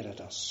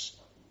created us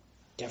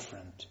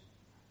different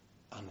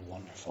and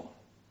wonderful.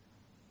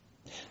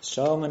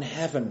 Song in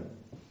heaven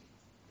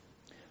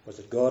was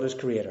that God is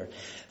creator.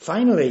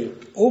 Finally,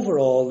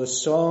 overall, the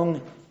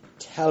song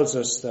tells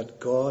us that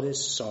God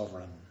is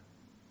sovereign.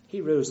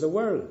 He rules the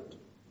world.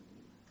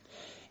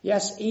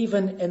 Yes,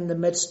 even in the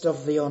midst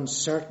of the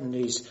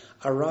uncertainties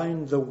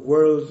around the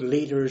world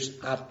leaders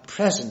at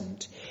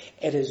present,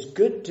 it is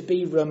good to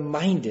be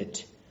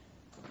reminded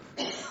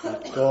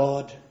that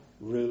God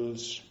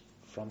rules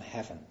from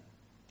heaven.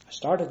 I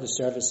started the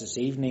service this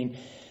evening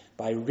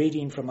by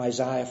reading from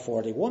Isaiah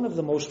 40, one of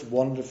the most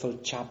wonderful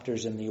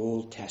chapters in the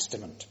Old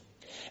Testament.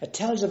 It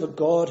tells of a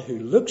God who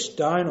looks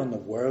down on the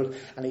world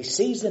and he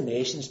sees the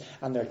nations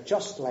and they're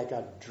just like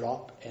a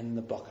drop in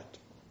the bucket.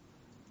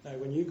 Now,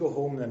 when you go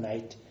home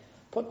tonight,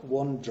 put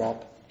one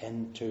drop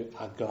into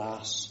a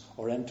glass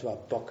or into a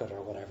bucket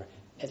or whatever.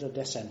 It'll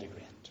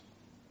disintegrate.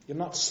 You'll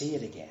not see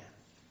it again.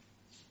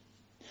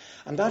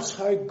 And that's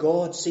how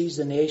God sees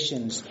the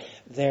nations.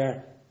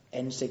 They're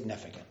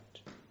insignificant.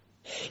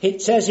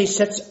 It says he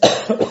sits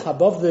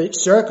above the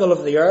circle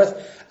of the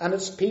earth and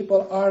its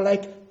people are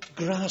like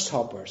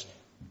grasshoppers,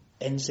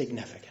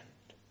 insignificant.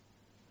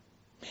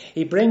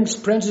 He brings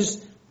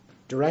princes,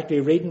 directly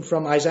reading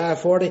from Isaiah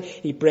 40,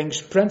 he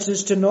brings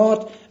princes to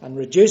naught and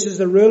reduces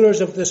the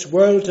rulers of this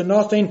world to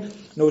nothing.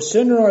 No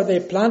sooner are they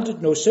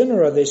planted, no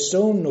sooner are they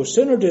sown, no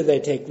sooner do they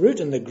take root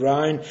in the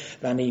ground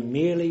than he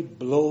merely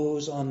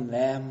blows on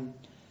them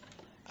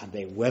and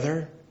they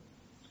wither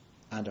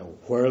and a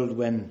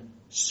whirlwind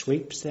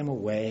sweeps them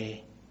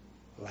away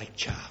like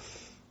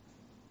chaff.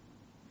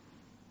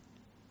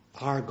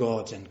 Our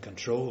God's in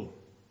control.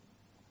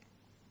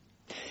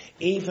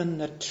 Even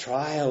the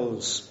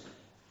trials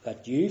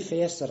that you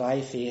face, that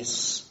I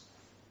face,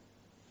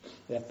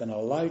 they've been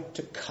allowed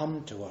to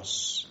come to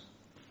us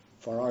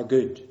for our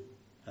good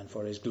and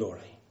for his glory.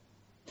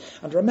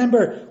 And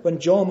remember, when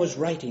John was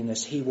writing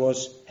this, he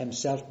was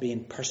himself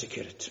being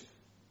persecuted.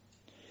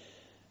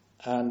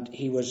 And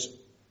he was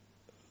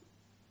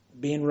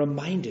being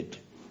reminded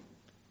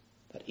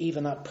that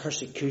even that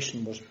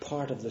persecution was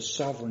part of the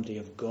sovereignty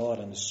of God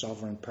and his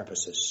sovereign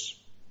purposes.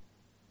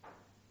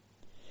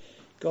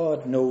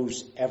 God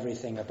knows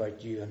everything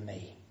about you and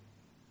me.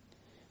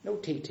 No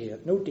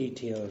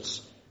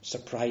details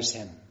surprise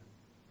him.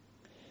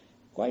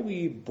 Why were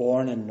you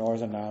born in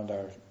Northern Ireland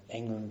or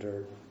England,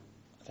 or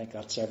I think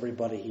that's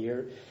everybody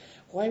here?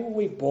 Why were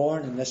we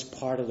born in this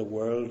part of the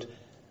world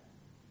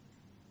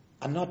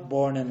and not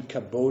born in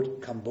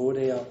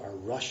Cambodia or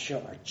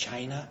Russia or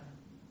China?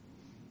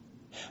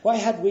 Why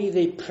had we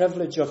the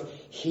privilege of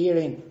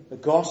hearing the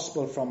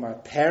gospel from our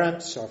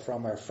parents or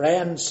from our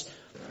friends,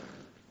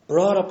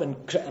 brought up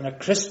in a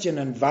Christian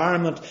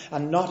environment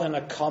and not in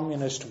a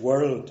communist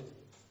world?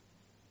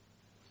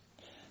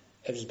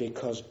 It was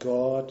because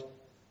God,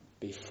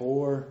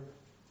 before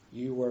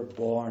you were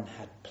born,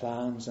 had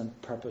plans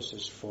and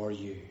purposes for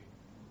you.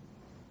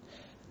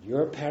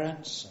 Your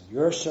parents and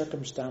your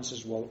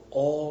circumstances were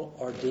all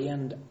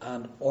ordained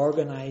and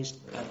organized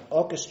and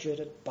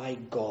orchestrated by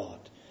God,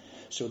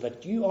 so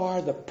that you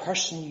are the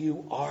person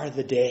you are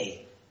the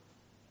day,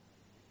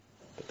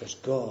 because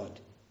God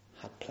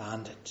had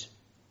planned it.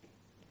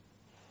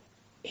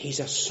 He's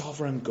a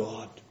sovereign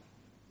God.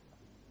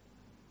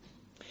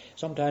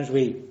 Sometimes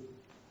we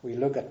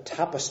look at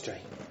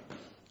tapestry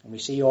and we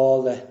see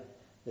all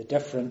the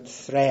different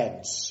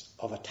threads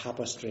of a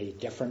tapestry,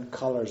 different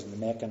colours, and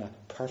making a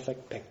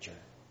perfect picture.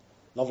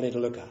 Lovely to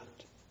look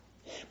at.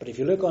 But if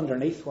you look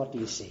underneath, what do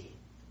you see?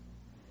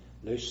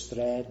 Loose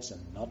threads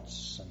and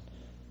knots and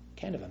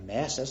kind of a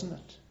mess, isn't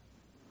it?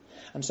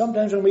 And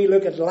sometimes when we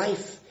look at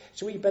life,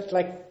 it's a wee bit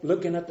like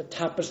looking at the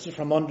tapestry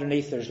from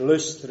underneath. There's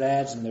loose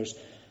threads and it's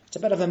a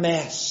bit of a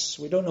mess.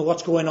 We don't know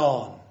what's going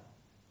on.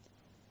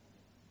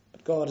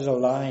 But God is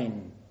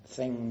allowing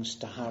things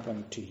to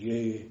happen to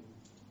you,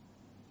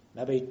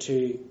 maybe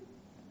to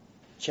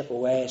chip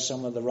away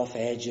some of the rough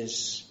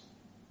edges,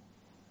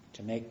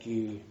 to make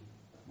you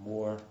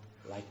more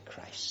like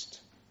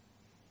Christ.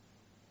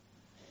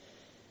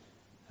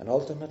 And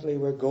ultimately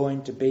we're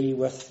going to be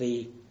with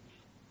the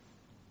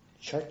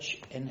church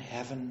in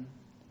heaven,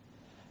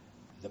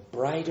 the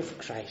bride of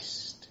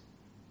Christ,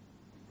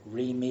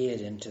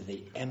 remade into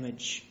the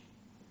image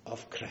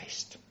of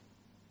Christ.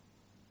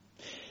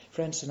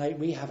 Friends, tonight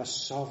we have a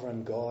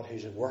sovereign God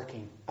who's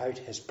working out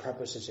his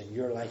purposes in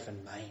your life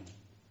and mine.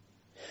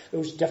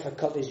 Those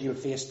difficulties you'll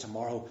face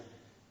tomorrow,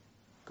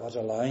 God's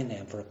allowing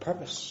them for a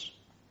purpose.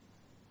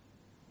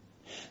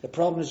 The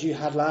problems you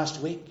had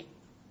last week,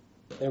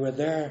 they were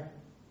there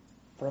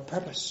for a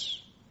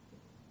purpose,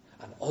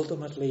 and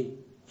ultimately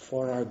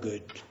for our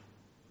good.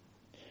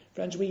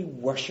 Friends, we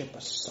worship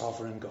a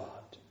sovereign God.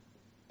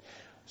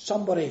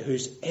 Somebody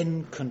who's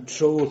in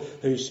control,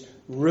 who's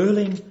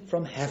ruling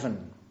from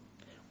heaven,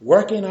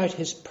 working out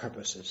his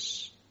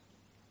purposes.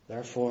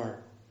 Therefore,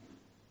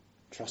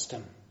 trust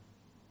him.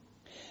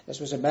 This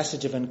was a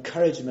message of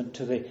encouragement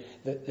to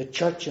the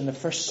church in the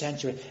first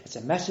century. It's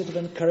a message of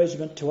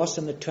encouragement to us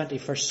in the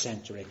 21st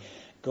century.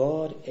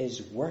 God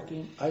is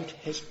working out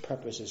his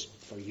purposes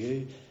for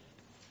you,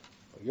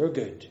 for your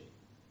good,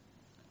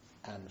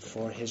 and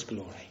for his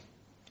glory.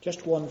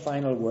 Just one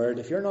final word.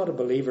 If you're not a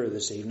believer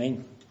this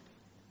evening,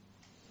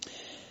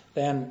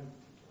 then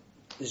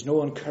there's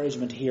no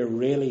encouragement here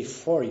really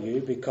for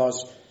you,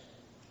 because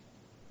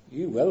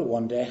you will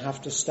one day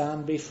have to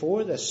stand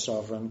before this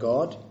sovereign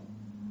God.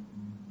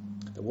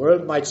 The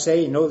world might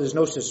say, no, there's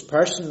no such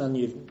person and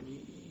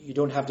you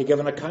don't have to give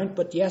an account.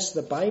 But yes,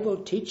 the Bible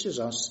teaches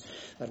us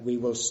that we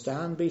will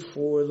stand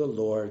before the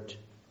Lord,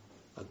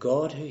 a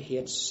God who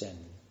hates sin.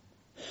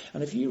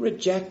 And if you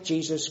reject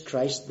Jesus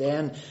Christ,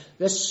 then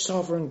this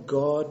sovereign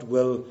God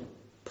will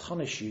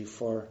punish you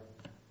for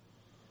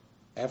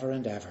ever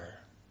and ever.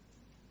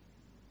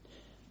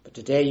 But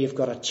today you've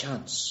got a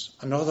chance,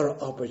 another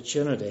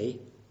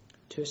opportunity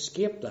to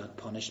escape that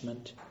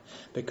punishment,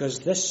 because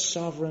this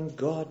sovereign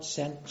God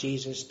sent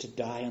Jesus to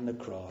die on the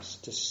cross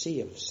to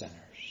save sinners.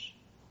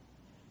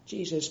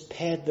 Jesus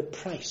paid the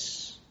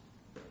price.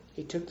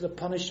 He took the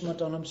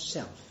punishment on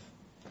himself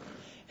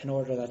in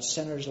order that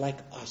sinners like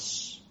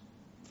us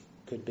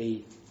could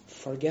be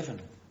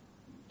forgiven,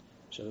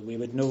 so that we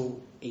would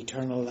know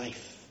eternal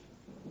life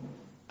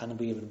and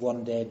we would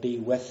one day be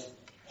with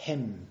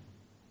him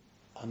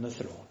on the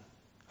throne,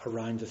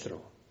 around the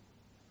throne.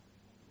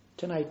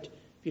 Tonight,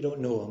 if you don't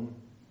know him,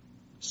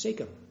 seek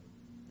him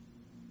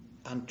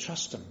and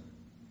trust him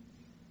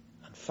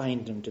and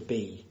find him to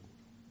be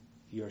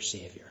your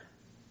Saviour.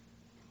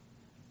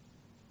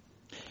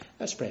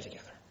 Let's pray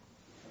together.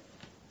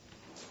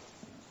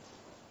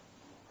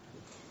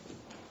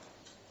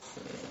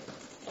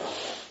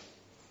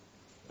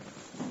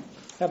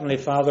 Heavenly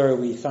Father,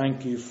 we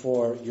thank you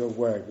for your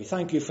word. We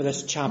thank you for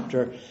this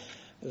chapter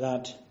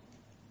that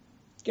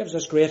gives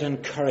us great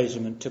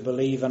encouragement to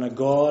believe in a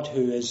God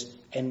who is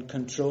in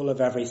control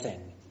of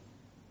everything.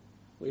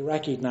 We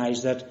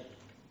recognize that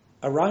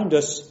around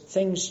us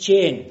things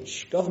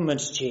change,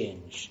 governments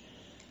change,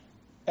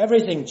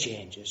 everything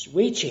changes,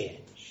 we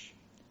change.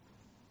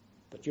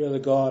 But you're the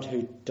God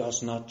who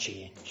does not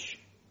change.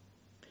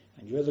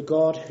 And you're the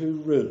God who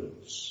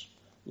rules.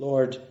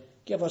 Lord,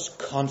 give us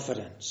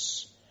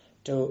confidence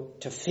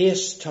to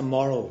face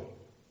tomorrow,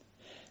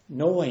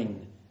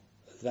 knowing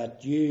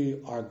that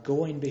you are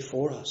going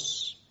before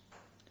us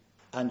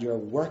and you're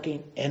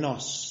working in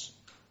us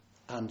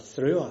and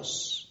through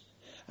us,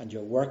 and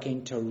you're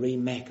working to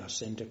remake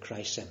us into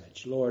Christ's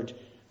image. Lord,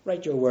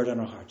 write your word in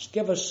our hearts.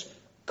 Give us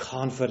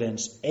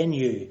confidence in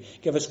you.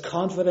 Give us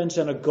confidence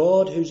in a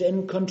God who's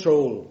in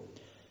control.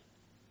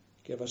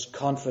 Give us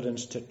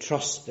confidence to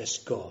trust this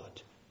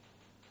God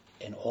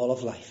in all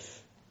of life.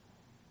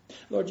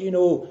 Lord, you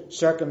know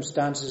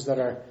circumstances that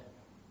are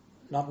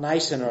not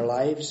nice in our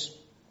lives.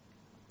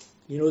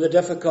 You know the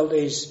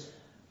difficulties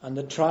and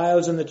the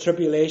trials and the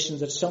tribulations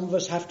that some of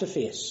us have to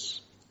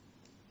face.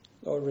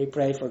 Lord, we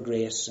pray for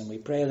grace, and we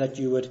pray that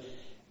you would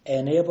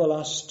enable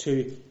us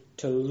to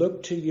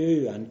look to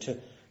you and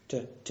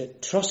to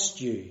trust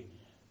you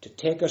to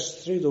take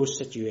us through those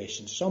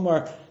situations. Some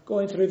are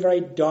going through very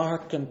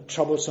dark and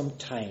troublesome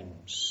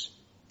times.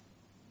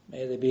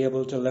 May they be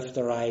able to lift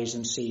their eyes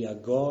and see a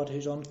God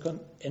who's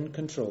in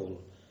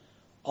control,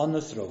 on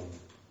the throne,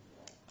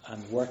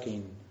 and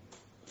working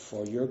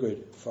for your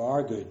good, for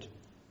our good,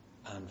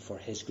 and for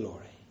his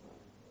glory.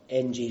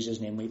 In Jesus'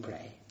 name we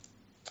pray.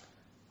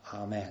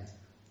 Amen.